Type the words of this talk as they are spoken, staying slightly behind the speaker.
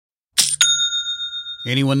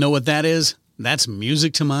Anyone know what that is? That's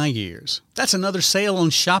music to my ears. That's another sale on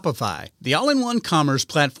Shopify, the all-in-one commerce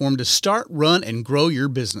platform to start, run, and grow your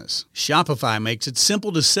business. Shopify makes it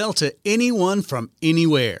simple to sell to anyone from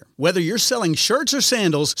anywhere. Whether you're selling shirts or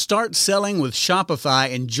sandals, start selling with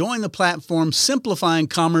Shopify and join the platform simplifying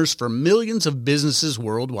commerce for millions of businesses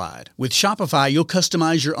worldwide. With Shopify, you'll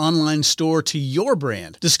customize your online store to your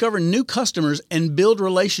brand, discover new customers, and build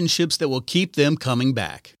relationships that will keep them coming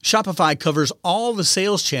back. Shopify covers all the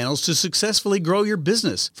sales channels to successfully grow your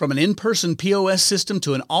business, from an in-person POS system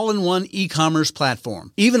to an all-in-one e-commerce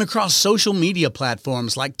platform, even across social media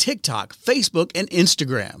platforms like TikTok, Facebook, and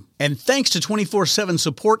Instagram. And thanks to 24/7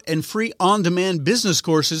 support and free on-demand business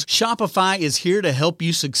courses, Shopify is here to help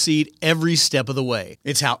you succeed every step of the way.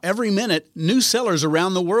 It's how every minute, new sellers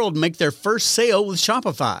around the world make their first sale with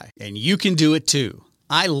Shopify. And you can do it too.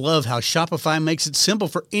 I love how Shopify makes it simple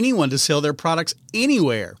for anyone to sell their products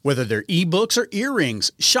anywhere. Whether they're ebooks or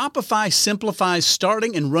earrings, Shopify simplifies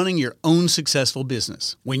starting and running your own successful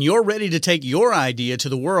business. When you're ready to take your idea to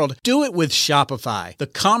the world, do it with Shopify, the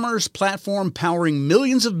commerce platform powering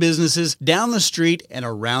millions of businesses down the street and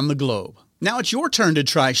around the globe. Now it's your turn to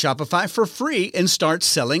try Shopify for free and start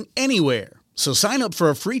selling anywhere. So sign up for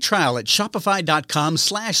a free trial at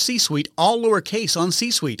shopify.com/C-Suite, all lowercase on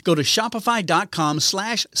C-Suite. Go to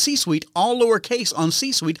shopify.com/C-Suite, all lowercase on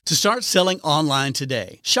C-Suite to start selling online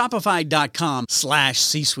today.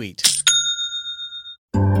 Shopify.com/C-Suite.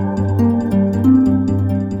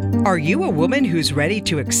 Are you a woman who's ready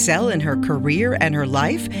to excel in her career and her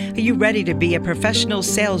life? Are you ready to be a professional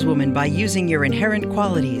saleswoman by using your inherent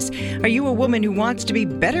qualities? Are you a woman who wants to be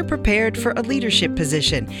better prepared for a leadership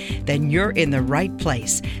position? Then you're in the right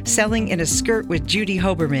place. Selling in a Skirt with Judy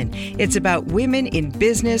Hoberman. It's about women in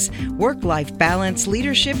business, work-life balance,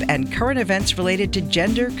 leadership, and current events related to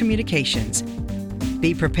gender communications.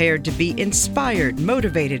 Be prepared to be inspired,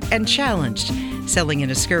 motivated, and challenged. Selling in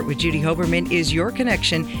a Skirt with Judy Hoberman is your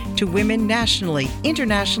connection to women nationally,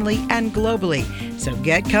 internationally, and globally. So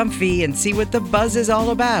get comfy and see what the buzz is all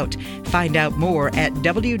about. Find out more at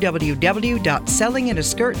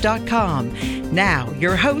www.sellinginaskirt.com. Now,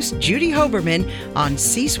 your host, Judy Hoberman on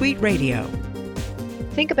C-Suite Radio.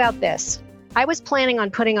 Think about this. I was planning on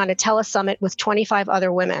putting on a telesummit with 25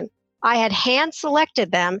 other women. I had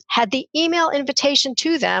hand-selected them, had the email invitation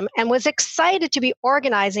to them, and was excited to be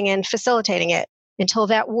organizing and facilitating it until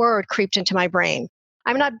that word creeped into my brain.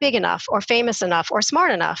 I'm not big enough or famous enough or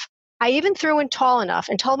smart enough. I even threw in tall enough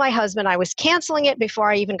and told my husband I was canceling it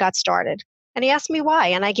before I even got started. And he asked me why,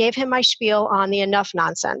 and I gave him my spiel on the enough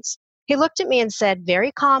nonsense. He looked at me and said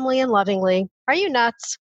very calmly and lovingly, "Are you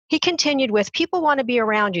nuts?" He continued with, "People want to be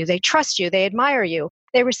around you. They trust you. They admire you.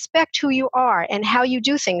 They respect who you are and how you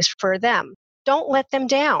do things for them. Don't let them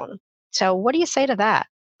down." So what do you say to that?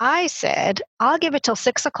 I said, I'll give it till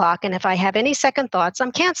 6 o'clock, and if I have any second thoughts,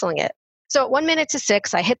 I'm canceling it. So at 1 minute to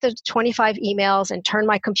 6, I hit the 25 emails and turned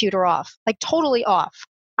my computer off, like totally off.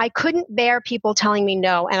 I couldn't bear people telling me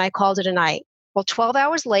no, and I called it a night. Well, 12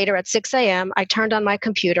 hours later at 6 a.m., I turned on my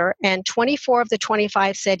computer, and 24 of the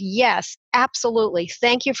 25 said, "Yes, absolutely.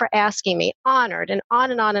 Thank you for asking me. Honored," and on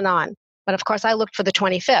and on and on. But of course, I looked for the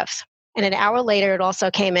 25th. And an hour later, it also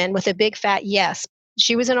came in with a big fat yes.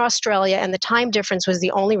 She was in Australia, and the time difference was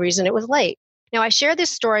the only reason it was late. Now, I share this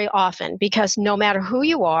story often because no matter who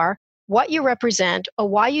you are, what you represent, or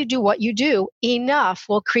why you do what you do, enough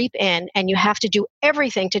will creep in, and you have to do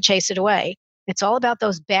everything to chase it away. It's all about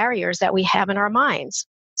those barriers that we have in our minds.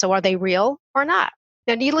 So are they real or not?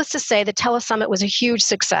 Now, needless to say, the telesummit was a huge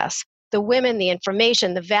success. The women, the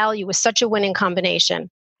information, the value was such a winning combination.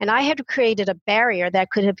 And I had created a barrier that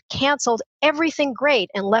could have canceled everything great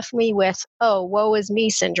and left me with, "Oh, woe is me"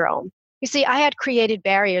 syndrome. You see, I had created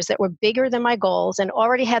barriers that were bigger than my goals and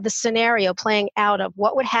already had the scenario playing out of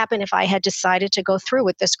what would happen if I had decided to go through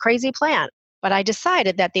with this crazy plan. But I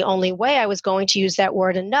decided that the only way I was going to use that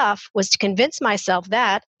word enough was to convince myself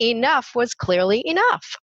that enough was clearly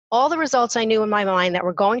enough. All the results I knew in my mind that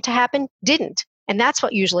were going to happen didn't. And that's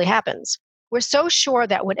what usually happens. We're so sure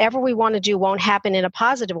that whatever we want to do won't happen in a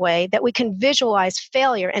positive way that we can visualize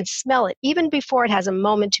failure and smell it even before it has a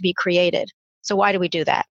moment to be created. So why do we do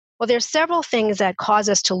that? Well, there's several things that cause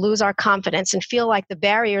us to lose our confidence and feel like the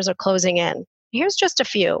barriers are closing in. Here's just a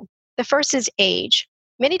few. The first is age.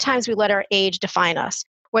 Many times we let our age define us,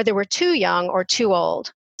 whether we're too young or too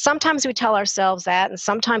old. Sometimes we tell ourselves that, and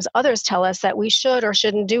sometimes others tell us that we should or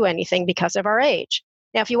shouldn't do anything because of our age.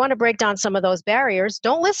 Now, if you want to break down some of those barriers,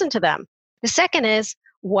 don't listen to them. The second is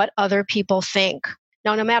what other people think.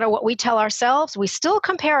 Now, no matter what we tell ourselves, we still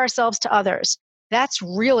compare ourselves to others. That's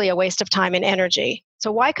really a waste of time and energy.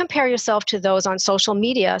 So why compare yourself to those on social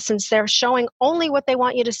media since they're showing only what they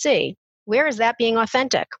want you to see? Where is that being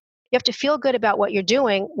authentic? You have to feel good about what you're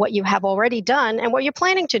doing, what you have already done, and what you're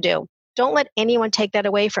planning to do. Don't let anyone take that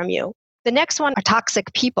away from you. The next one are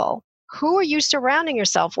toxic people. Who are you surrounding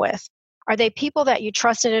yourself with? Are they people that you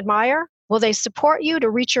trust and admire? Will they support you to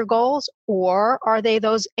reach your goals? Or are they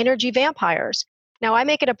those energy vampires? Now, I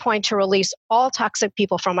make it a point to release all toxic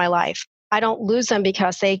people from my life. I don't lose them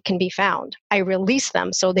because they can be found. I release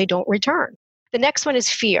them so they don't return. The next one is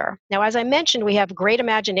fear. Now, as I mentioned, we have great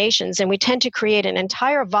imaginations and we tend to create an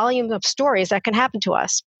entire volume of stories that can happen to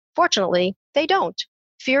us. Fortunately, they don't.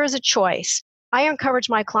 Fear is a choice. I encourage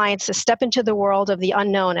my clients to step into the world of the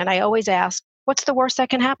unknown, and I always ask, what's the worst that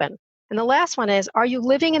can happen? And the last one is, are you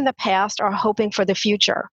living in the past or hoping for the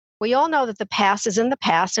future? We all know that the past is in the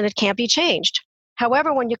past and it can't be changed.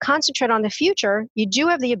 However, when you concentrate on the future, you do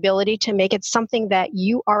have the ability to make it something that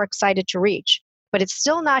you are excited to reach, but it's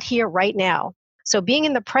still not here right now. So being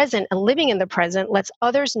in the present and living in the present lets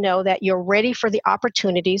others know that you're ready for the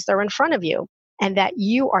opportunities that are in front of you and that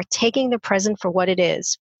you are taking the present for what it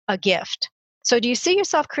is, a gift. So do you see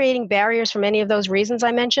yourself creating barriers from any of those reasons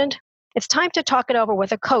I mentioned? It's time to talk it over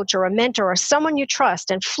with a coach or a mentor or someone you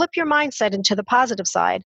trust and flip your mindset into the positive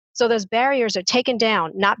side so those barriers are taken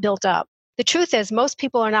down, not built up. The truth is, most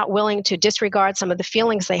people are not willing to disregard some of the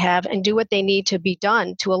feelings they have and do what they need to be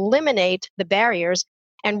done to eliminate the barriers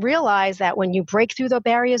and realize that when you break through the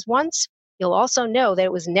barriers once, you'll also know that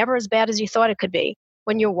it was never as bad as you thought it could be.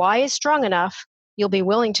 When your why is strong enough, you'll be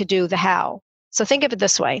willing to do the how. So think of it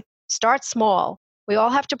this way. Start small. We all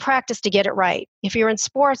have to practice to get it right. If you're in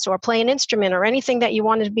sports or play an instrument or anything that you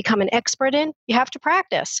want to become an expert in, you have to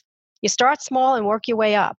practice. You start small and work your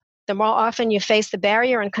way up. The more often you face the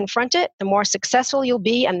barrier and confront it, the more successful you'll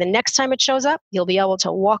be. And the next time it shows up, you'll be able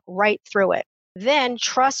to walk right through it. Then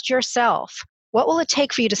trust yourself. What will it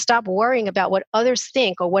take for you to stop worrying about what others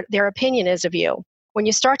think or what their opinion is of you? When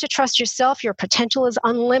you start to trust yourself, your potential is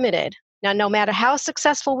unlimited. Now, no matter how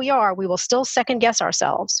successful we are, we will still second guess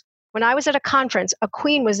ourselves. When I was at a conference, a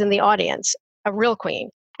queen was in the audience, a real queen.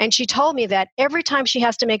 And she told me that every time she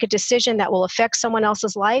has to make a decision that will affect someone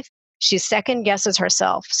else's life, she second guesses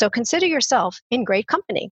herself. So consider yourself in great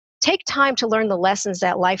company. Take time to learn the lessons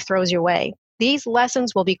that life throws your way. These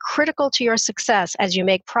lessons will be critical to your success as you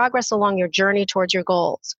make progress along your journey towards your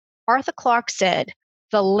goals. Arthur Clarke said,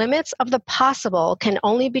 "The limits of the possible can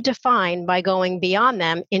only be defined by going beyond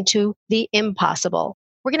them into the impossible."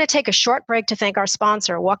 We're going to take a short break to thank our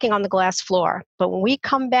sponsor, Walking on the Glass Floor. But when we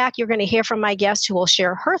come back, you're going to hear from my guest who will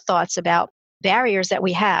share her thoughts about barriers that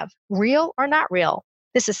we have, real or not real.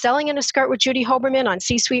 This is Selling in a Skirt with Judy Hoberman on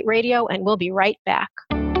C-Suite Radio, and we'll be right back.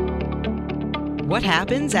 What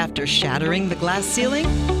happens after shattering the glass ceiling?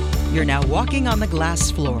 You're now walking on the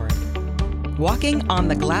glass floor. Walking on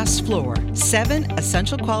the Glass Floor, 7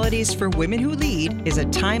 Essential Qualities for Women Who Lead is a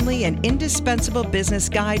timely and indispensable business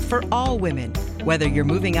guide for all women, whether you're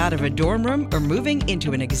moving out of a dorm room or moving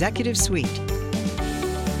into an executive suite.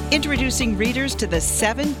 Introducing readers to the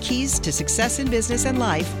 7 keys to success in business and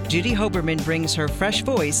life, Judy Hoberman brings her fresh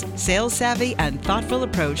voice, sales savvy, and thoughtful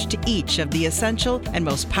approach to each of the essential and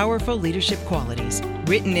most powerful leadership qualities.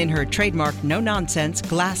 Written in her trademark no-nonsense,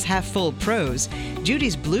 glass-half-full prose,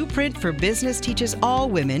 Judy's Blueprint for Business teaches all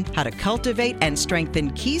women how to cultivate and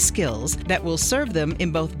strengthen key skills that will serve them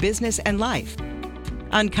in both business and life.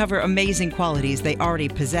 Uncover amazing qualities they already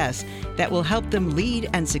possess that will help them lead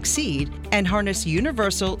and succeed, and harness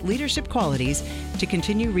universal leadership qualities to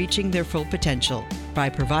continue reaching their full potential. By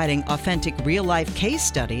providing authentic real-life case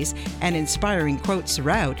studies and inspiring quotes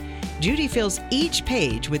throughout, Judy fills each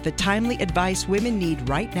page with the timely advice women need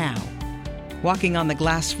right now. Walking on the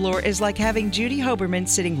Glass Floor is like having Judy Hoberman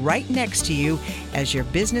sitting right next to you as your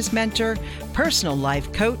business mentor, personal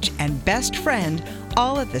life coach, and best friend,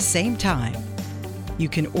 all at the same time. You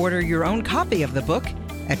can order your own copy of the book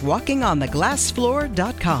at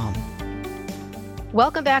walkingontheglassfloor.com.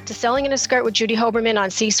 Welcome back to Selling in a Skirt with Judy Hoberman on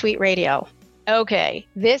C-Suite Radio. Okay,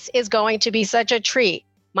 this is going to be such a treat.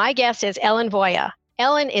 My guest is Ellen Voie.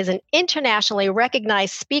 Ellen is an internationally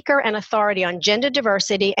recognized speaker and authority on gender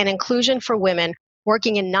diversity and inclusion for women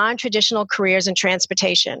working in non-traditional careers in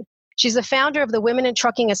transportation. She's the founder of the Women in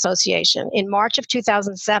Trucking Association. In March of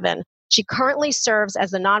 2007, she currently serves as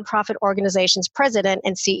the nonprofit organization's president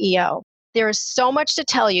and CEO. There is so much to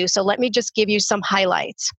tell you, so let me just give you some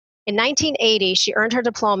highlights. In 1980, she earned her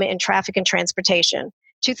diploma in traffic and transportation.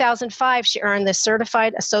 2005, she earned the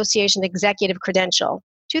Certified Association Executive Credential.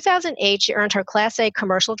 2008, she earned her Class A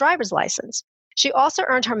commercial driver's license. She also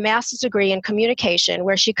earned her master's degree in communication,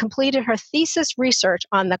 where she completed her thesis research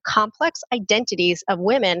on the complex identities of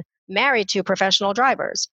women married to professional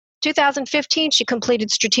drivers. 2015, she completed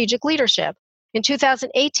strategic leadership. In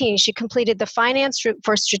 2018, she completed the Finance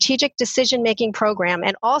for Strategic Decision-Making program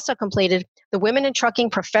and also completed the Women in Trucking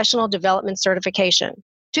Professional Development Certification.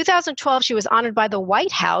 2012, she was honored by the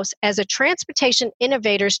White House as a Transportation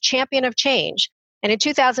Innovators Champion of Change. And in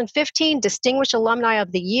 2015, Distinguished Alumni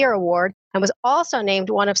of the Year Award, and was also named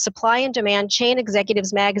one of Supply and Demand Chain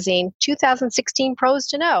Executives Magazine 2016 Pros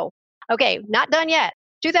to Know. Okay, not done yet.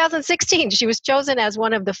 2016, she was chosen as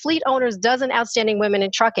one of the Fleet Owners' Dozen Outstanding Women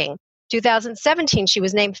in Trucking. 2017, she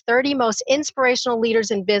was named 30 Most Inspirational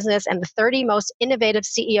Leaders in Business and the 30 Most Innovative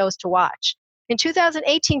CEOs to Watch. In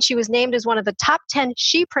 2018, she was named as one of the top 10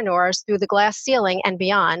 shepreneurs through the Glass Ceiling and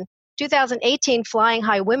beyond. 2018, Flying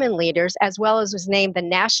High Women Leaders, as well as was named the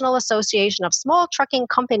National Association of Small Trucking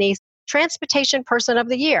Companies Transportation Person of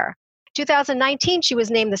the Year. 2019, she was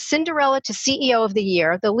named the Cinderella to CEO of the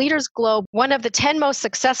Year, the Leaders Globe, one of the 10 most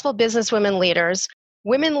successful businesswomen leaders,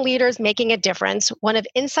 Women Leaders Making a Difference, one of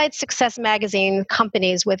Insight Success Magazine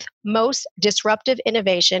companies with most disruptive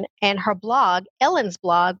innovation, and her blog, Ellen's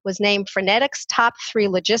blog, was named Frenetic's top 3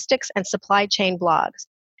 logistics and supply chain blogs.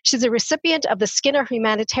 She's a recipient of the Skinner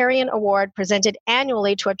Humanitarian Award presented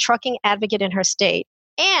annually to a trucking advocate in her state.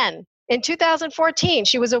 And in 2014,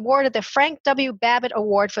 she was awarded the Frank W. Babbitt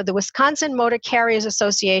Award for the Wisconsin Motor Carriers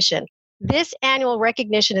Association. This annual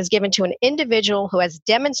recognition is given to an individual who has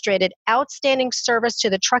demonstrated outstanding service to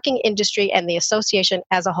the trucking industry and the association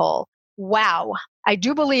as a whole. Wow. I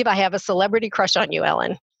do believe I have a celebrity crush on you,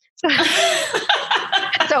 Ellen.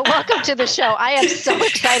 So welcome to the show. I am so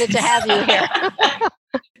excited to have you here.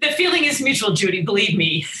 The feeling is mutual, Judy. Believe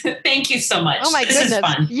me. Thank you so much. Oh my This goodness. is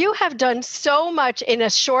fun. You have done so much in a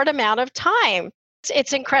short amount of time.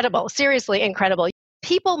 It's incredible. Seriously incredible.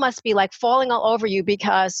 People must be like falling all over you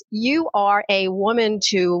because you are a woman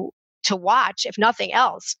to watch, if nothing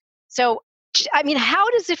else. So, I mean, how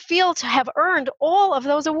does it feel to have earned all of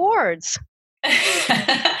those awards?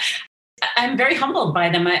 I'm very humbled by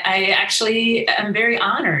them. I actually am very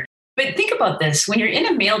honored. But think about this. When you're in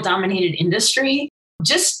a male-dominated industry,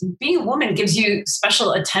 just being a woman gives you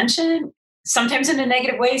special attention, sometimes in a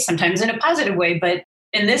negative way, sometimes in a positive way. But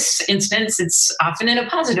in this instance, it's often in a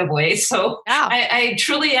positive way. So Wow. I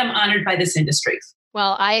truly am honored by this industry.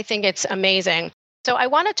 Well, I think it's amazing. So I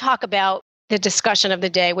want to talk about the discussion of the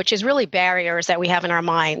day, which is really barriers that we have in our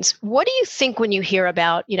minds. What do you think when you hear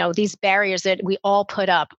about, these barriers that we all put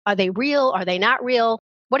up? Are they real? Are they not real?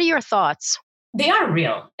 What are your thoughts? They are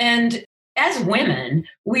real. And as women,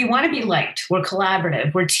 we want to be liked. We're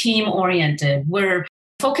collaborative. We're team oriented. We're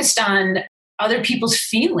focused on other people's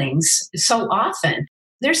feelings so often.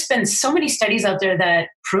 There's been so many studies out there that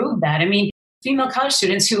prove that. I mean, female college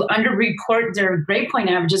students who underreport their grade point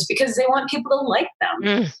averages because they want people to like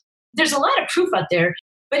them. There's a lot of proof out there,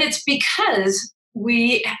 but it's because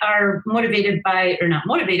we are motivated by, or not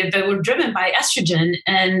motivated, but we're driven by estrogen,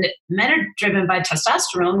 and men are driven by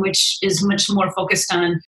testosterone, which is much more focused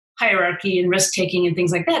on hierarchy and risk taking and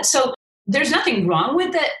things like that. So there's nothing wrong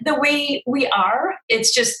with the way we are.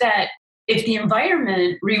 It's just that if the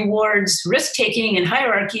environment rewards risk taking and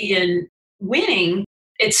hierarchy and winning,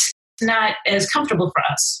 it's not as comfortable for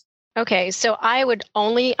us. Okay, so I would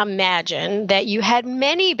only imagine that you had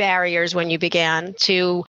many barriers when you began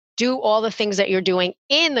to do all the things that you're doing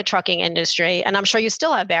in the trucking industry, and I'm sure you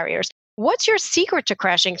still have barriers. What's your secret to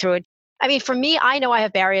crashing through it? I mean, for me, I know I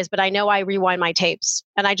have barriers, but I know I rewind my tapes.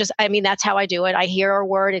 And that's how I do it. I hear a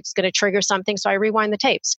word, it's going to trigger something, so I rewind the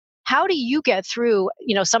tapes. How do you get through,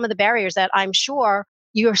 some of the barriers that I'm sure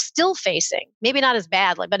you're still facing? Maybe not as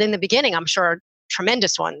badly, but in the beginning, I'm sure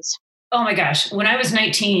tremendous ones. Oh my gosh. When I was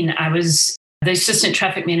 19, I was the assistant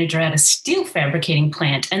traffic manager at a steel fabricating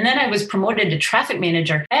plant. And then I was promoted to traffic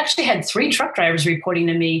manager. I actually had 3 truck drivers reporting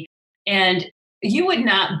to me. And you would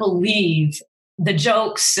not believe the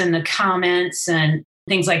jokes and the comments and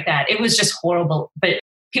things like that. It was just horrible. But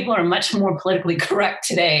people are much more politically correct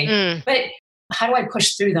today. But how do I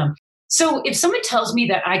push through them? So if someone tells me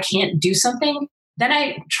that I can't do something, then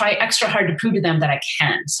I try extra hard to prove to them that I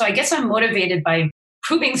can. So I guess I'm motivated by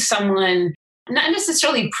proving someone, not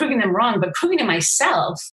necessarily proving them wrong, but proving to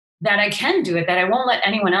myself that I can do it, that I won't let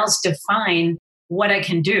anyone else define what I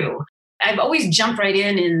can do. I've always jumped right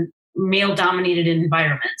in male-dominated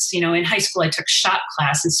environments. In high school, I took shop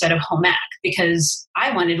class instead of home ec because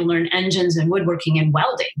I wanted to learn engines and woodworking and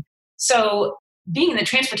welding. So being in the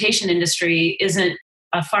transportation industry isn't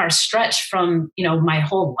a far stretch from, my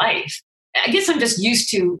whole life. I guess I'm just used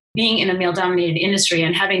to being in a male-dominated industry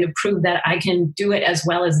and having to prove that I can do it as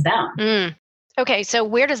well as them. Okay, so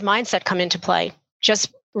where does mindset come into play?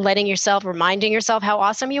 Just reminding yourself how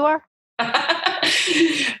awesome you are?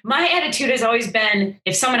 My attitude has always been,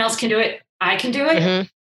 if someone else can do it, I can do it. Mm-hmm.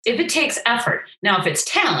 If it takes effort. Now, if it's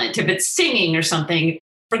talent, if it's singing or something,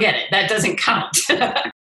 forget it. That doesn't count.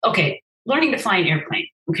 Okay, learning to fly an airplane.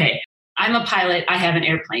 Okay, I'm a pilot. I have an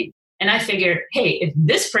airplane. And I figure, hey, if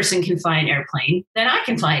this person can fly an airplane, then I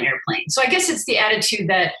can fly an airplane. So I guess it's the attitude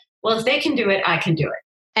that, well, if they can do it, I can do it.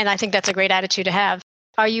 And I think that's a great attitude to have.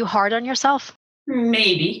 Are you hard on yourself?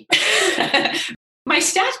 Maybe. My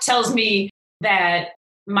staff tells me that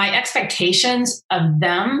my expectations of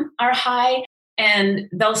them are high. And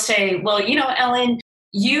they'll say, well, Ellen,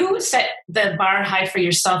 you set the bar high for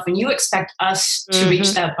yourself and you expect us to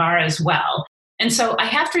reach that bar as well. And so I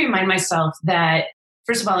have to remind myself that,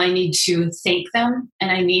 first of all, I need to thank them and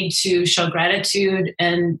I need to show gratitude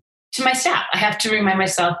and to my staff. I have to remind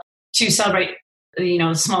myself to celebrate,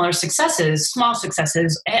 small successes,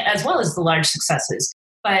 as well as the large successes.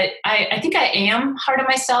 But I think I am hard on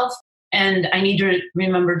myself and I need to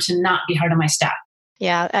remember to not be hard on my staff.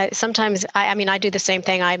 Yeah, sometimes, I do the same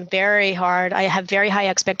thing. I'm very hard. I have very high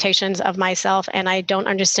expectations of myself, and I don't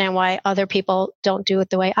understand why other people don't do it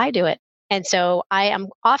the way I do it. And so I am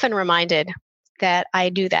often reminded that I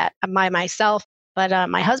do that by myself. But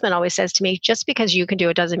my husband always says to me, just because you can do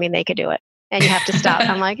it doesn't mean they can do it. And you have to stop.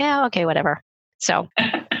 I'm like, yeah, okay, whatever. So,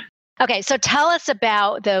 okay, so tell us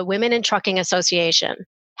about the Women in Trucking Association.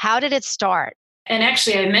 How did it start? And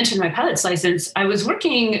actually, I mentioned my pilot's license. I was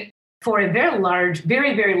working for a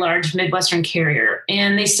very, very large Midwestern carrier.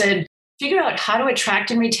 And they said, figure out how to attract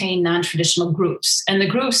and retain non-traditional groups. And the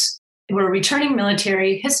groups were returning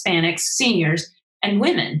military, Hispanics, seniors, and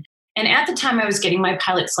women. And at the time I was getting my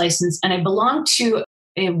pilot's license and I belonged to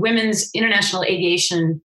a Women's International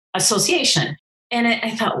Aviation Association. And I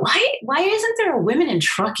thought, why isn't there a Women in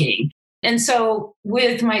Trucking? And so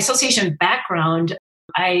with my association background,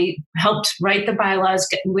 I helped write the bylaws.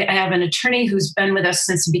 I have an attorney who's been with us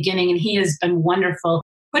since the beginning, and he has been wonderful.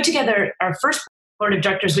 Put together our first board of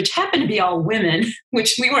directors, which happened to be all women,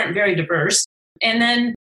 which we weren't very diverse. And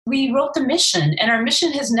then we wrote the mission, and our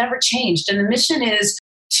mission has never changed. And the mission is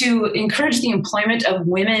to encourage the employment of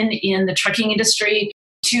women in the trucking industry,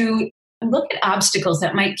 to look at obstacles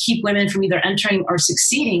that might keep women from either entering or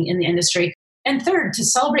succeeding in the industry. And third, to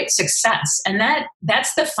celebrate success. And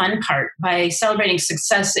that's the fun part. By celebrating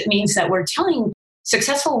success, it means that we're telling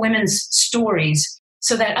successful women's stories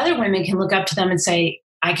so that other women can look up to them and say,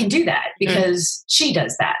 I can do that because she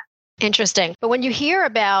does that. Interesting. But when you hear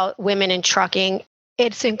about women in trucking,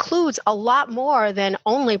 it includes a lot more than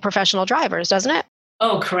only professional drivers, doesn't it?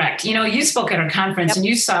 Oh, correct. You spoke at our conference and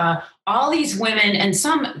you saw all these women, and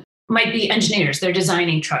some might be engineers. They're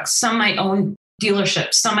designing trucks. Some might own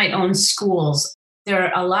dealerships. Some might own schools. There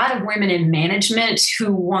are a lot of women in management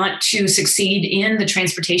who want to succeed in the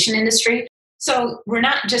transportation industry. So we're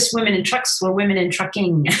not just women in trucks, we're women in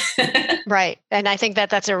trucking. Right. And I think that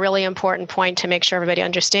that's a really important point to make sure everybody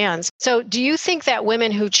understands. So do you think that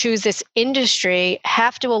women who choose this industry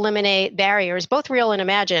have to eliminate barriers, both real and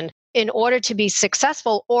imagined, in order to be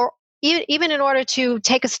successful, or even in order to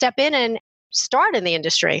take a step in and start in the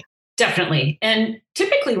industry? Definitely. And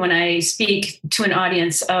typically when I speak to an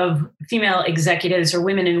audience of female executives or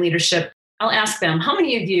women in leadership, I'll ask them, how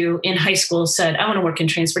many of you in high school said, I want to work in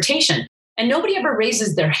transportation? And nobody ever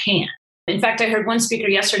raises their hand. In fact, I heard one speaker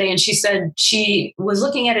yesterday and she said she was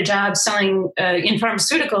looking at a job selling in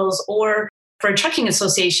pharmaceuticals or for a trucking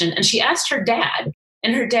association. And she asked her dad,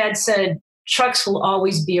 and her dad said, trucks will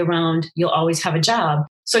always be around. You'll always have a job.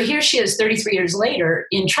 So here she is 33 years later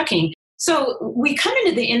in trucking. So we come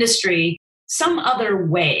into the industry some other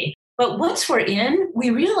way. But once we're in,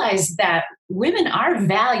 we realize that women are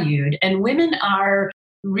valued and women are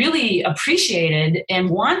really appreciated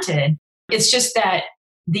and wanted. It's just that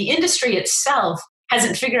the industry itself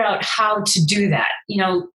hasn't figured out how to do that.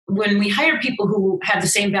 When we hire people who have the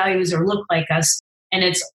same values or look like us, and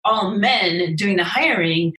it's all men doing the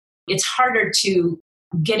hiring, it's harder to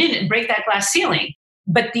get in and break that glass ceiling.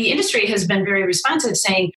 But the industry has been very responsive,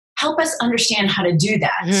 saying, help us understand how to do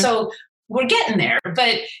that. Mm-hmm. So we're getting there.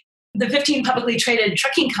 But the 15 publicly traded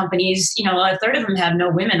trucking companies, a third of them have no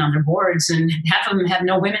women on their boards and half of them have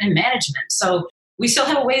no women in management. So we still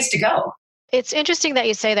have a ways to go. It's interesting that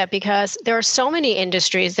you say that because there are so many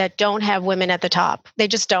industries that don't have women at the top. They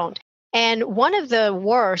just don't. And one of the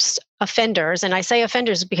worst offenders, and I say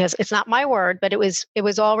offenders because it's not my word, but it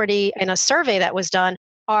was already in a survey that was done,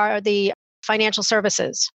 are the financial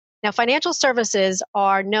services. Now, financial services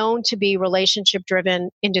are known to be relationship-driven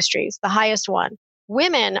industries, the highest one.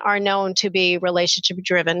 Women are known to be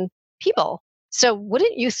relationship-driven people. So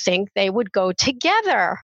wouldn't you think they would go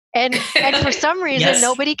together? And for some reason, Yes.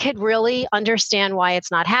 Nobody could really understand why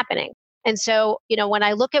it's not happening. And so, when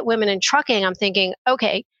I look at women in trucking, I'm thinking,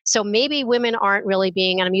 okay, so maybe women aren't really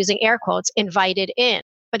being, and I'm using air quotes, invited in.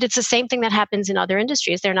 But it's the same thing that happens in other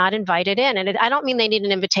industries. They're not invited in. And I don't mean they need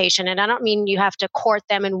an invitation. And I don't mean you have to court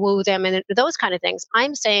them and woo them and those kind of things.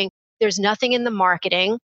 I'm saying there's nothing in the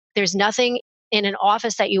marketing. There's nothing in an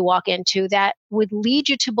office that you walk into that would lead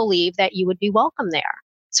you to believe that you would be welcome there.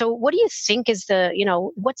 So what do you think is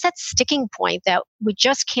what's that sticking point that we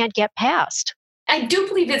just can't get past? I do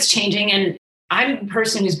believe it's changing. And I'm a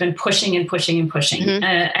person who's been pushing and pushing and pushing. Mm-hmm.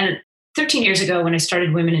 And 13 years ago, when I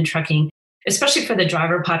started Women in Trucking, especially for the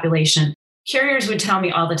driver population, carriers would tell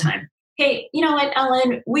me all the time, hey, you know what,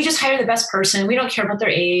 Ellen, we just hire the best person. We don't care about their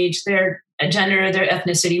age, their gender, their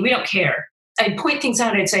ethnicity. We don't care. I'd point things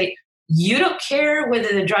out. I'd say, you don't care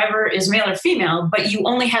whether the driver is male or female, but you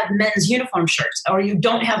only have men's uniform shirts, or you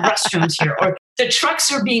don't have restrooms here, or the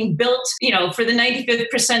trucks are being built, for the 95th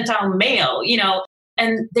percentile male,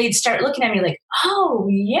 and they'd start looking at me like, oh,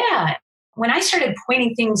 yeah. When I started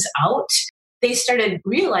pointing things out, they started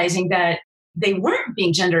realizing that they weren't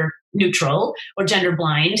being gender neutral or gender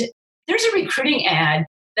blind. There's a recruiting ad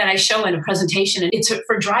that I show in a presentation, and it's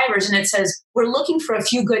for drivers, and it says, we're looking for a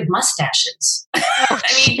few good mustaches. I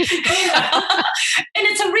mean, and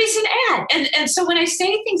it's a recent ad. And so when I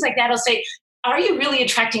say things like that, I'll say, are you really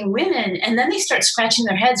attracting women? And then they start scratching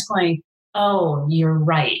their heads going, oh, you're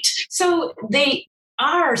right. So they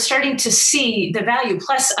are starting to see the value.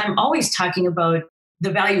 Plus, I'm always talking about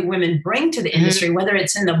the value women bring to the industry, whether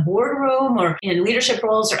it's in the boardroom or in leadership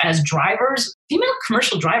roles or as drivers. Female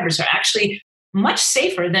commercial drivers are actually much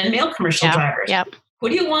safer than male commercial drivers. Yeah. What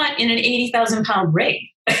do you want in an 80,000 pound rig?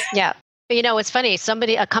 Yeah. But it's funny.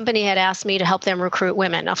 A company had asked me to help them recruit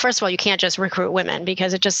women. Now, first of all, you can't just recruit women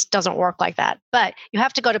because it just doesn't work like that. But you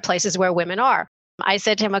have to go to places where women are. I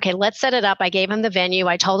said to him, okay, let's set it up. I gave him the venue.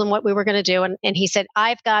 I told him what we were going to do. And he said,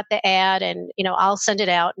 I've got the ad and, I'll send it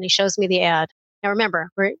out. And he shows me the ad. Now, remember,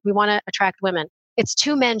 we want to attract women. It's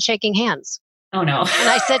two men shaking hands. Oh, no. And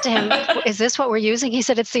I said to him, is this what we're using? He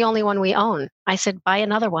said, it's the only one we own. I said, buy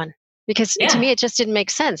another one. Because to me, it just didn't make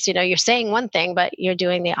sense. You're saying one thing, but you're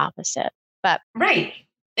doing the opposite. But right.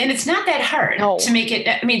 And it's not that hard to make it.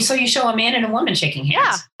 I mean, so you show a man and a woman shaking hands.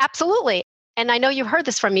 Yeah, absolutely. And I know you've heard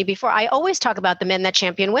this from me before. I always talk about the men that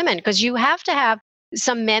champion women, because you have to have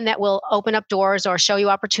some men that will open up doors or show you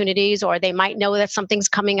opportunities, or they might know that something's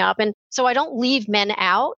coming up. And so I don't leave men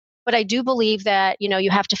out, but I do believe that, you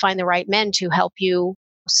have to find the right men to help you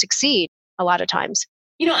succeed a lot of times.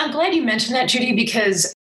 I'm glad you mentioned that, Judy,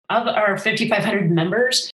 because of our 5,500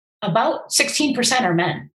 members, about 16% are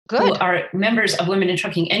men. Good. Who are members of Women in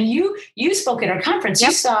Trucking. And you spoke at our conference. Yep.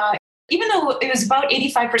 You saw, even though it was about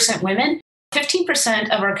 85% women, 15%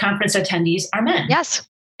 of our conference attendees are men. Yes.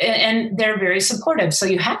 And they're very supportive. So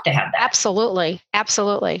you have to have that. Absolutely.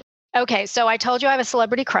 Absolutely. Okay. So I told you I have a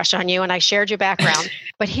celebrity crush on you and I shared your background.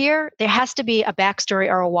 But here, there has to be a backstory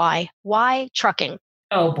or a why. Why trucking?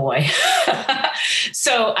 Oh, boy.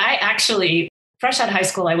 So I actually, fresh out of high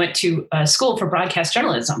school, I went to school for broadcast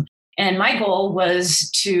journalism. And my goal was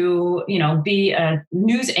to, be a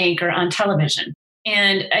news anchor on television.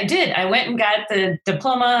 And I did. I went and got the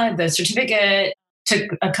diploma, the certificate, took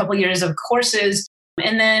a couple years of courses.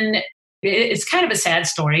 And then it's kind of a sad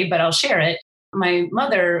story, but I'll share it. My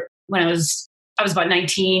mother, when I was about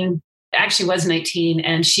 19, actually was 19,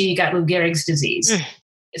 and she got Lou Gehrig's disease.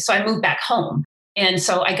 So I moved back home. And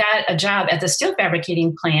so I got a job at the steel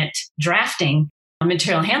fabricating plant drafting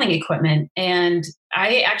material handling equipment. And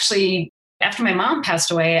I actually, after my mom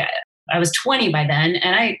passed away, I was 20 by then,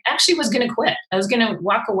 and I actually was going to quit. I was going to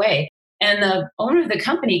walk away. And the owner of the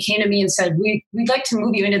company came to me and said, we'd like to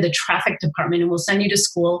move you into the traffic department, and we'll send you to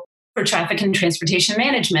school for traffic and transportation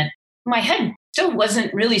management. My head still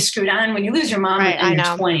wasn't really screwed on when you lose your mom and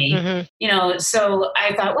you're 20. Mm-hmm. So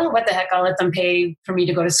I thought, well, what the heck, I'll let them pay for me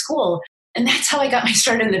to go to school. And that's how I got my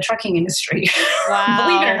start in the trucking industry. Wow.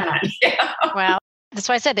 Believe it or not. Yeah. Wow. That's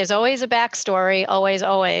why I said there's always a backstory, always,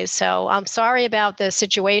 always. So I'm sorry about the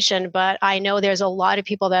situation, but I know there's a lot of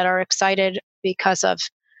people that are excited because of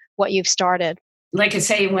what you've started. Like I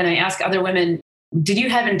say, when I ask other women, did you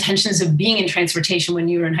have intentions of being in transportation when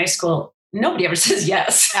you were in high school? Nobody ever says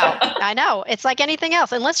yes. No, I know. It's like anything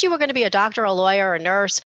else. Unless you were going to be a doctor, a lawyer, a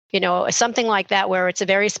nurse, something like that, where it's a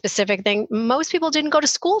very specific thing. Most people didn't go to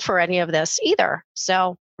school for any of this either.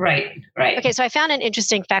 So. Right. Okay. So I found an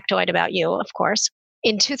interesting factoid about you, of course.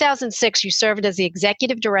 In 2006, you served as the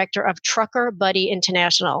executive director of Trucker Buddy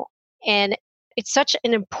International. And it's such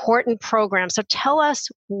an important program. So tell us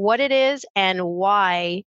what it is and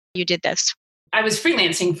why you did this. I was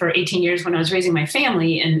freelancing for 18 years when I was raising my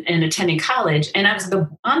family and attending college. And I was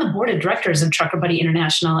on the board of directors of Trucker Buddy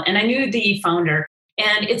International. And I knew the founder.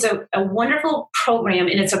 And it's a wonderful program.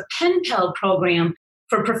 And it's a pen pal program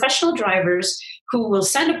for professional drivers who will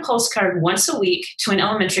send a postcard once a week to an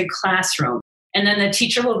elementary classroom. And then the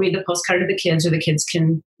teacher will read the postcard to the kids, or the kids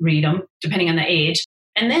can read them, depending on the age.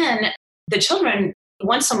 And then the children,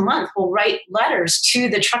 once a month, will write letters to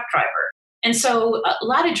the truck driver. And so a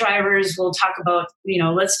lot of drivers will talk about,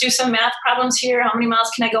 let's do some math problems here. How many miles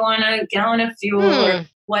can I go on a gallon of fuel or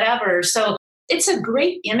whatever? So it's a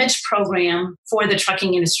great image program for the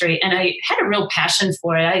trucking industry. And I had a real passion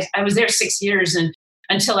for it. I was there 6 years, and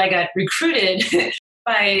until I got recruited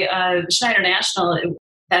by Schneider National,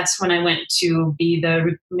 that's when I went to be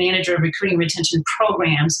the manager of recruiting retention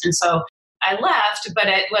programs. And so I left, but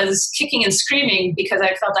it was kicking and screaming because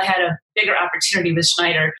I felt I had a bigger opportunity with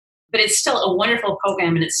Schneider. But it's still a wonderful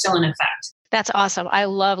program, and it's still in effect. That's awesome. I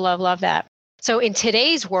love, love, love that. So in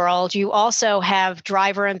today's world, you also have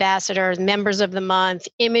driver ambassadors, members of the month,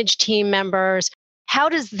 image team members. How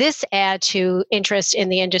does this add to interest in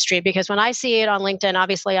the industry? Because when I see it on LinkedIn,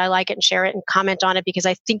 obviously I like it and share it and comment on it because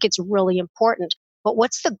I think it's really important. But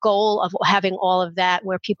what's the goal of having all of that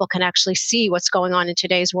where people can actually see what's going on in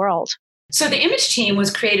today's world? So the image team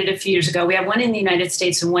was created a few years ago. We have one in the United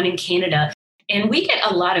States and one in Canada. And we get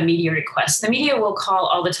a lot of media requests. The media will call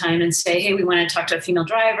all the time and say, hey, we want to talk to a female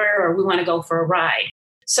driver, or we want to go for a ride.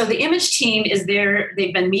 So the image team is there.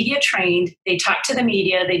 They've been media trained. They talk to the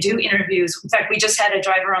media. They do interviews. In fact, we just had a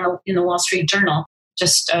driver in the Wall Street Journal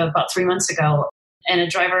just about 3 months ago, and a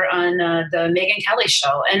driver on the Megyn Kelly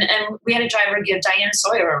show. And we had a driver give Diane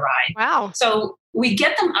Sawyer a ride. Wow. So we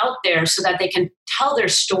get them out there so that they can tell their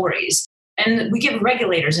stories. And we give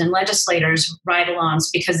regulators and legislators ride-alongs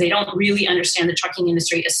because they don't really understand the trucking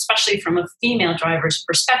industry, especially from a female driver's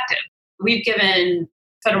perspective. We've given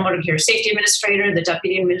Federal Motor Carrier Safety Administrator, the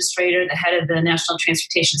Deputy Administrator, the head of the National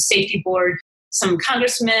Transportation Safety Board, some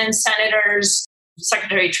congressmen, senators,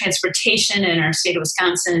 Secretary of Transportation in our state of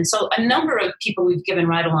Wisconsin. So a number of people we've given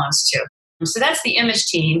ride-alongs to. So that's the image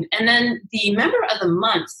team. And then the member of the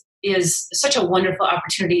month is such a wonderful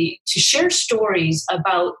opportunity to share stories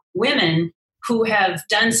about women who have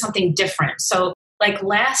done something different. So like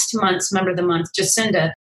last month's member of the month,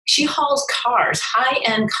 Jacinda, she hauls cars,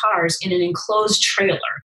 high-end cars in an enclosed trailer,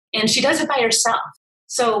 and she does it by herself.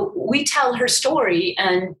 So we tell her story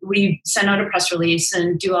and we send out a press release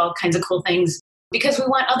and do all kinds of cool things because we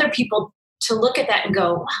want other people to look at that and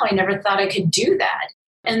go, wow, I never thought I could do that.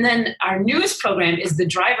 And then our newest program is the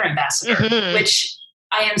Driver Ambassador, which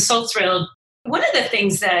I am so thrilled. One of the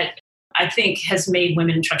things that I think has made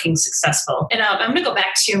women in trucking successful, and I'm going to go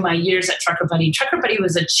back to my years at Trucker Buddy. Trucker Buddy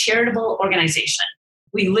was a charitable organization.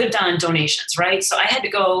 We lived on donations, right? So I had to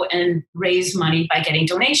go and raise money by getting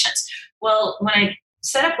donations. Well, when I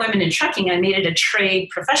set up Women in Trucking, I made it a trade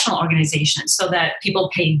professional organization so that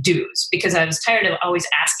people paid dues because I was tired of always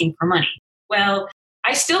asking for money. Well,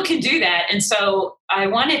 I still can do that. And so I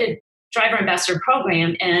wanted a driver ambassador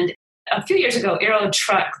program. And a few years ago, Aero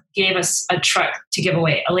Truck gave us a truck to give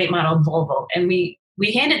away, a late model Volvo. And we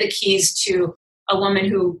handed the keys to a woman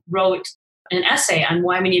who wrote an essay on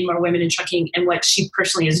why we need more women in trucking and what she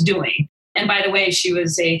personally is doing. And by the way, she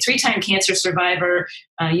was a 3-time cancer survivor,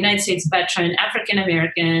 United States veteran,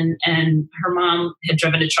 African-American, and her mom had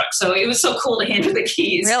driven a truck. So it was so cool to hand her the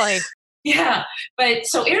keys. Really? Yeah. But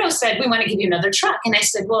so Aero said, we want to give you another truck. And I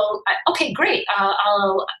said, well, okay, great.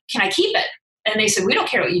 Can I keep it? And they said, we don't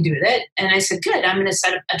care what you do with it. And I said, good, I'm going to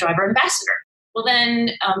set up a driver ambassador. Well,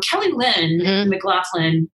 then Kelly Lynn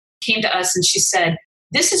McLaughlin came to us and she said,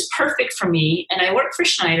 this is perfect for me. And I work for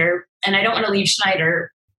Schneider and I don't want to leave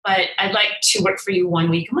Schneider, but I'd like to work for you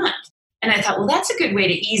 1 week a month. And I thought, well, that's a good way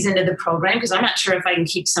to ease into the program because I'm not sure if I can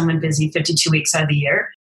keep someone busy 52 weeks out of the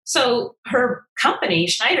year. So her company,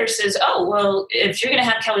 Schneider, says, oh, well, if you're going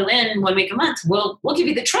to have Kelly Lynn 1 week a month, we'll give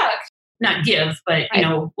you the truck. Not give, but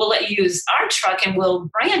we'll let you use our truck and we'll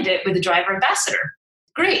brand it with the driver ambassador.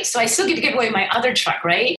 Great. So I still get to give away my other truck,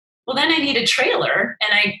 right? Well, then I need a trailer.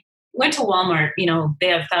 And I went to Walmart, they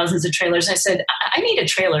have thousands of trailers. I said, I need a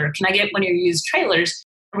trailer. Can I get one of your used trailers?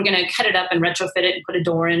 We're going to cut it up and retrofit it and put a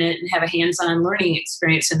door in it and have a hands-on learning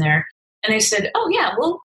experience in there. And they said, oh yeah,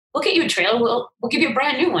 we'll get you a trailer. We'll give you a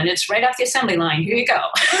brand new one. It's right off the assembly line. Here you go.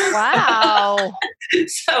 Wow.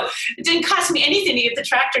 So it didn't cost me anything to get the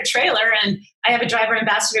tractor trailer. And I have a driver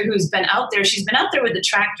ambassador who's been out there. She's been out there with the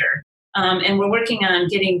tractor. And we're working on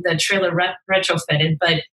getting the trailer retrofitted.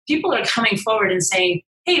 But people are coming forward and saying,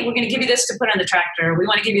 hey, we're going to give you this to put on the tractor. We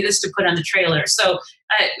want to give you this to put on the trailer. So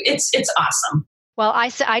it's awesome. Well,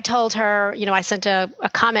 I told her, I sent a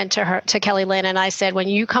comment to her, to Kelly Lynn, and I said, when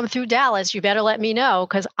you come through Dallas, you better let me know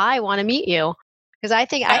because I want to meet you. Because I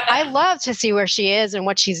think I love to see where she is and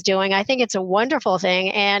what she's doing. I think it's a wonderful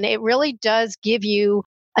thing. And it really does give you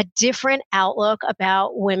a different outlook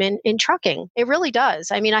about women in trucking. It really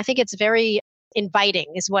does. I mean, I think it's very inviting,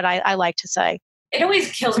 is what I like to say. It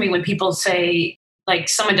always kills me when people say, like,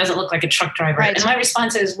 someone doesn't look like a truck driver. Right. And my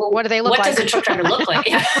response is, well, what do they look like? What does a truck driver look like?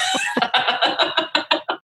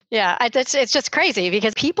 Yeah, it's just crazy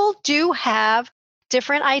because people do have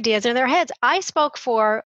different ideas in their heads. I spoke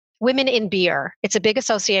for Women in Beer. It's a big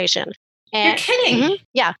association. You're kidding.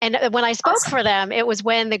 Yeah. And when I spoke for them, it was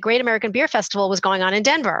when the Great American Beer Festival was going on in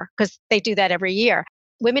Denver, because they do that every year.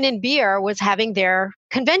 Women in Beer was having their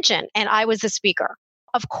convention, and I was the speaker.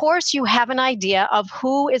 Of course, you have an idea of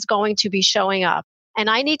who is going to be showing up. And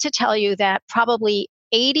I need to tell you that probably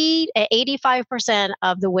 80 to 85%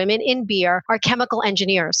 of the women in beer are chemical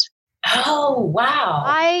engineers. Oh, wow.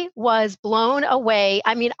 I was blown away.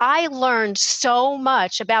 I mean, I learned so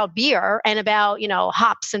much about beer and about,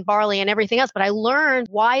 hops and barley and everything else, but I learned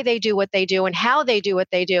why they do what they do and how they do what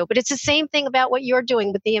they do. But it's the same thing about what you're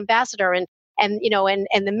doing with the ambassador and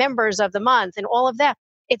the members of the month and all of that.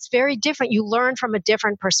 It's very different. You learn from a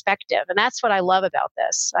different perspective. And that's what I love about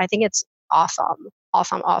this. I think it's awesome.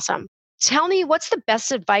 Awesome. Awesome. Tell me, what's the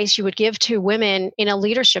best advice you would give to women in a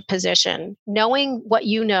leadership position, knowing what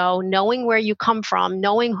you know, knowing where you come from,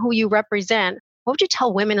 knowing who you represent? What would you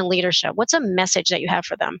tell women in leadership? What's a message that you have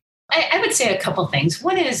for them? I would say a couple things.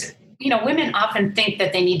 One is, women often think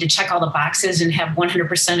that they need to check all the boxes and have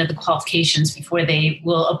 100% of the qualifications before they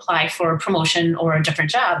will apply for a promotion or a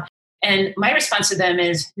different job. And my response to them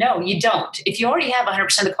is, no, you don't. If you already have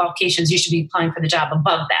 100% of the qualifications, you should be applying for the job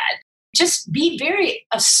above that. Just be very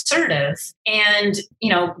assertive and,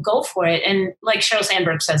 go for it. And like Sheryl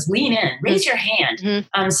Sandberg says, lean in, raise your hand,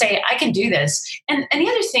 say, I can do this. And the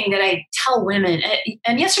other thing that I tell women,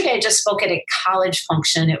 and yesterday I just spoke at a college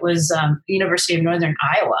function. It was the University of Northern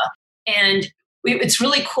Iowa. And it's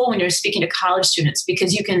really cool when you're speaking to college students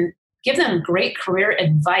because you can give them great career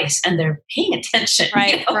advice and they're paying attention.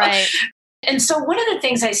 Right, right. And so one of the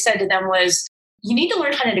things I said to them was, you need to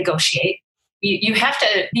learn how to negotiate. You have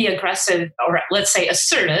to be aggressive, or let's say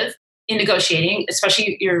assertive in negotiating,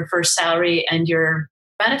 especially your first salary and your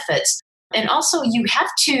benefits. And also you have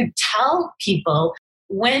to tell people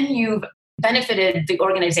when you've benefited the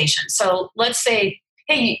organization. So let's say,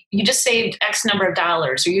 hey, you just saved X number of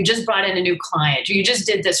dollars, or you just brought in a new client, or you just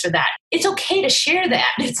did this or that. It's okay to share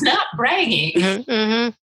that. It's not bragging.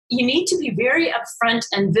 Mm-hmm. You need to be very upfront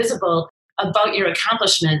and visible about your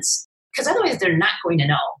accomplishments, because otherwise they're not going to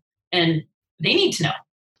know. And they need to know.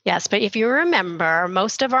 Yes, but if you remember,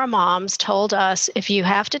 most of our moms told us, if you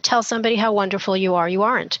have to tell somebody how wonderful you are, you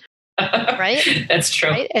aren't. Right? That's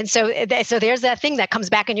true. Right? And so there's that thing that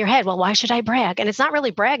comes back in your head. Well, why should I brag? And it's not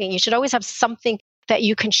really bragging. You should always have something that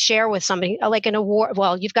you can share with somebody, like an award.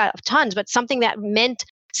 Well, you've got tons, but something that meant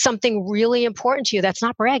something really important to you. That's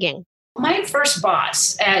not bragging. My first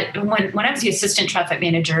boss, when I was the assistant traffic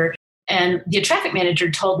manager, and the traffic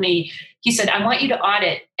manager told me, he said, I want you to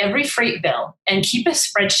audit every freight bill and keep a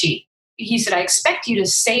spreadsheet. He said, I expect you to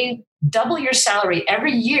save double your salary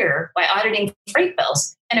every year by auditing freight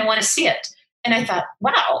bills, and I want to see it. And I thought,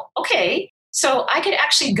 wow, okay. So I could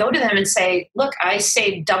actually go to them and say, look, I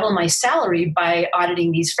saved double my salary by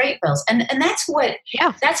auditing these freight bills. And that's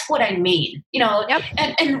what I mean. Yep.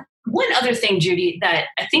 And one other thing, Judy, that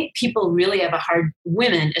I think people really have a hard,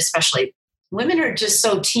 women especially, women are just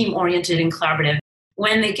so team-oriented and collaborative.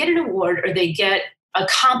 When they get an award or they get a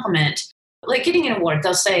compliment, like getting an award,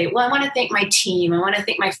 they'll say, well, I want to thank my team. I want to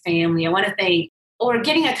thank my family. I want to thank, or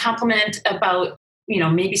getting a compliment about,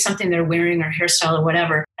 maybe something they're wearing or hairstyle or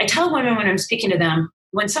whatever. I tell women when I'm speaking to them,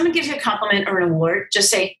 when someone gives you a compliment or an award, just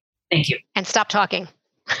say, thank you. And stop talking.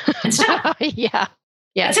 And stop. Yeah.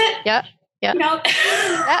 That's it. Yeah. Yeah. Yeah,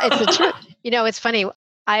 it's the truth. It's funny.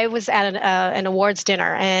 I was at an awards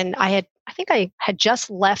dinner, and I think I had just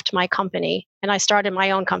left my company and I started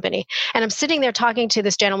my own company. And I'm sitting there talking to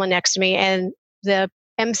this gentleman next to me, and the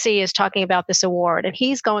MC is talking about this award, and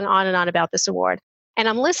he's going on and on about this award. And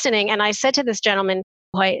I'm listening, and I said to this gentleman,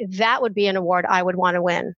 boy, that would be an award I would want to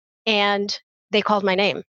win. And they called my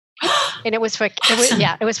name. And it was for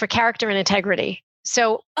character and integrity.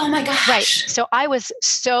 So, oh my gosh. Right. So I was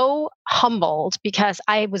so humbled because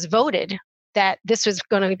I was voted that this was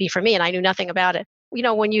going to be for me, and I knew nothing about it.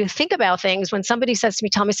 When you think about things, when somebody says to me,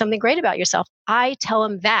 tell me something great about yourself, I tell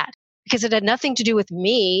them that because it had nothing to do with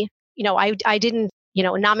me. I didn't,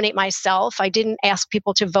 nominate myself. I didn't ask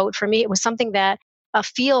people to vote for me. It was something that a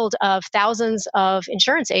field of thousands of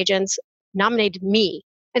insurance agents nominated me.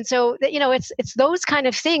 And so, it's those kind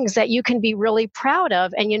of things that you can be really proud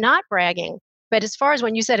of, and you're not bragging. But as far as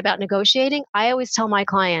when you said about negotiating, I always tell my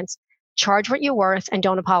clients, charge what you're worth and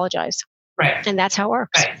don't apologize. Right. And that's how it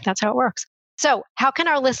works. Right. That's how it works. So how can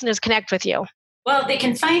our listeners connect with you? Well, they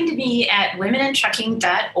can find me at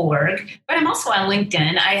womenintrucking.org, but I'm also on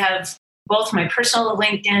LinkedIn. I have both my personal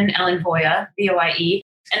LinkedIn, Ellen Voie, Voie,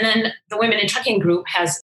 and then the Women in Trucking group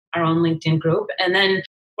has our own LinkedIn group. And then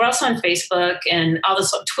we're also on Facebook and all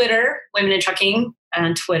this Twitter, Women in Trucking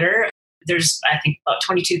on Twitter. There's, I think, about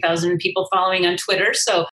 22,000 people following on Twitter.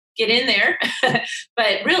 So get in there.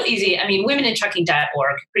 But real easy. I mean,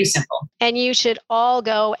 womenintrucking.org, pretty simple. And you should all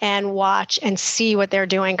go and watch and see what they're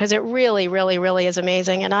doing, because it really, really, really is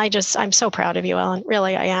amazing. And I'm so proud of you, Ellen.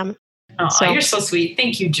 Really, I am. Oh, you're so sweet.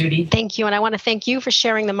 Thank you, Judy. Thank you. And I want to thank you for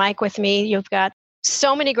sharing the mic with me. You've got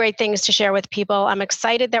so many great things to share with people. I'm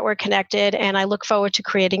excited that we're connected, and I look forward to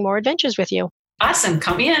creating more adventures with you. Awesome.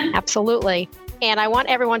 Come in. Absolutely. And I want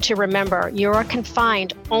everyone to remember, you are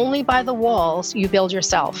confined only by the walls you build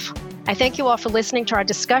yourself. I thank you all for listening to our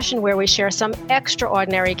discussion, where we share some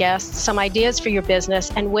extraordinary guests, some ideas for your business,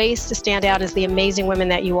 and ways to stand out as the amazing women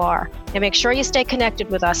that you are. And make sure you stay connected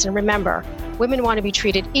with us. And remember, women want to be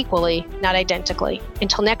treated equally, not identically.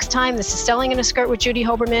 Until next time, this is Selling in a Skirt with Judy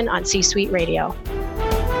Hoberman on C-Suite Radio.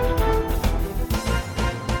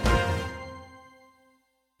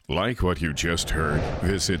 Like what you just heard?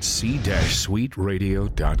 Visit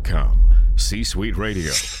c-suiteradio.com. C-Suite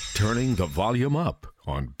Radio, turning the volume up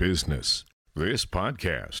on business. This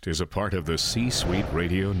podcast is a part of the C-Suite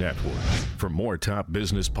Radio Network. For more top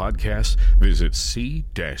business podcasts, visit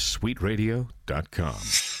c-suiteradio.com.